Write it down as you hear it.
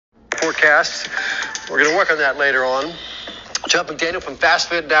forecast. We're going to work on that later on. Jeff McDaniel from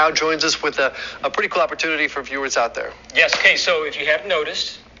FastFit now joins us with a pretty cool opportunity for viewers out there. Yes, okay, so if you haven't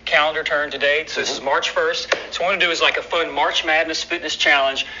noticed, calendar turn today. So this is March 1st. So what I want to do is like a fun March Madness fitness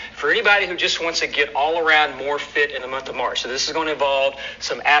challenge for anybody who just wants to get all around more fit in the month of March. So this is going to involve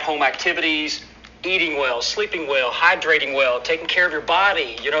some at-home activities, eating well, sleeping well, hydrating well, taking care of your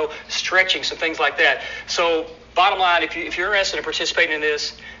body, stretching, some things like that. So bottom line, if you're interested in participating in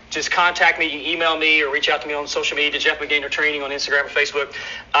this, just contact me, you email me, or reach out to me on social media, Jeff McDaniel Training on Instagram or Facebook,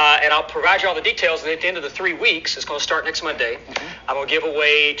 and I'll provide you all the details. And at the end of the 3 weeks, it's going to start next Monday, I'm going to give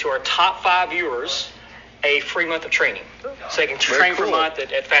away to our top 5 viewers a free month of training. So they can train for a month at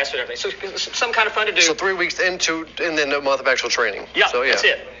FastFit and everything. So it's some kind of fun to do. So 3 weeks into, and then a month of actual training. Yeah, so, that's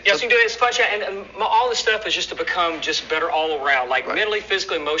it. Yeah, so you can do it. It's fun. And all this stuff is just to become just better all around, like mentally,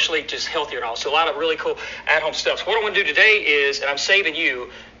 physically, emotionally, just healthier and all. So a lot of really cool at-home stuff. So what I want to do today is, and I'm saving you,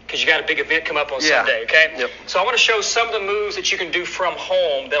 because you got a big event come up on Sunday, okay? Yep. So I want to show some of the moves that you can do from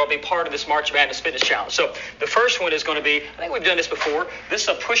home that'll be part of this March Madness Fitness Challenge. So the first one is going to be, I think we've done this before, this is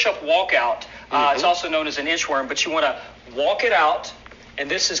a push-up walkout. It's also known as an inchworm, but you want to walk it out, and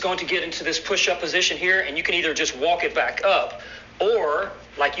this is going to get into this push-up position here, and you can either just walk it back up, or,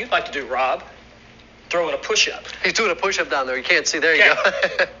 like you'd like to do, Rob, throw in a push-up. He's doing a push-up down there. You can't see. There you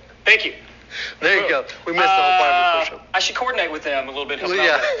go. Thank you. There you go. We missed the whole part of the push-up. I should coordinate with them a little bit.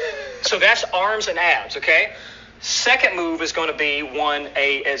 So that's arms and abs, okay? Second move is going to be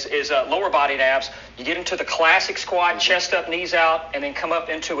lower body and abs. You get into the classic squat, chest up, knees out, and then come up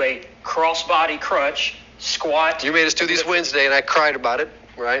into a cross-body crunch, squat. You made us do these Wednesday, and I cried about it,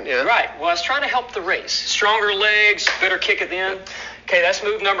 right? Yeah. Right. Well, I was trying to help the race. Stronger legs, better kick at the end. Okay, that's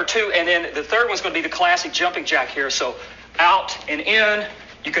move number 2. And then the third one's going to be the classic jumping jack here. So out and in.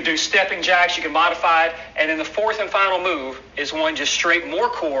 You could do stepping jacks, you can modify it. And then the fourth and final move is one just straight, more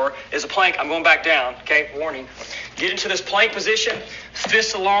core, is a plank. I'm going back down, okay? Warning. Get into this plank position,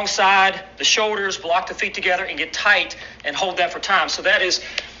 fists alongside the shoulders, block the feet together, and get tight and hold that for time. So that is,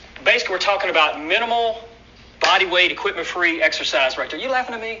 basically we're talking about minimal body weight, equipment-free exercise right there. You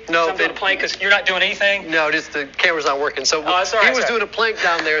laughing at me? No. I'm doing a plank because you're not doing anything? No, just the camera's not working. So he was doing a plank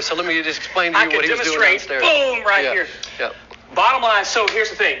down there, so let me just explain to you what he was doing downstairs. Boom, right here. Yeah. Bottom line, so here's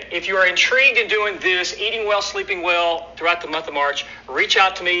the thing. If you are intrigued in doing this, eating well, sleeping well throughout the month of March, reach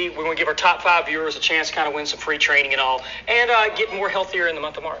out to me. We're going to give our top 5 viewers a chance to kind of win some free training and all, and get more healthier in the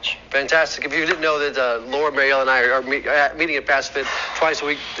month of March. Fantastic. If you didn't know that Laura, Marielle, and I are meeting at FastFit twice a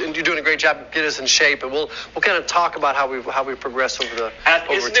week, and you're doing a great job getting us in shape, and we'll kind of talk about how we progress over time.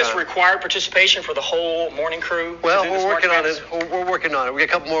 Isn't this required participation for the whole morning crew? Well, we're working on it. We're working on it. We got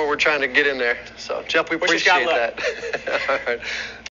a couple more we're trying to get in there. So, Jeff, we appreciate that. All right.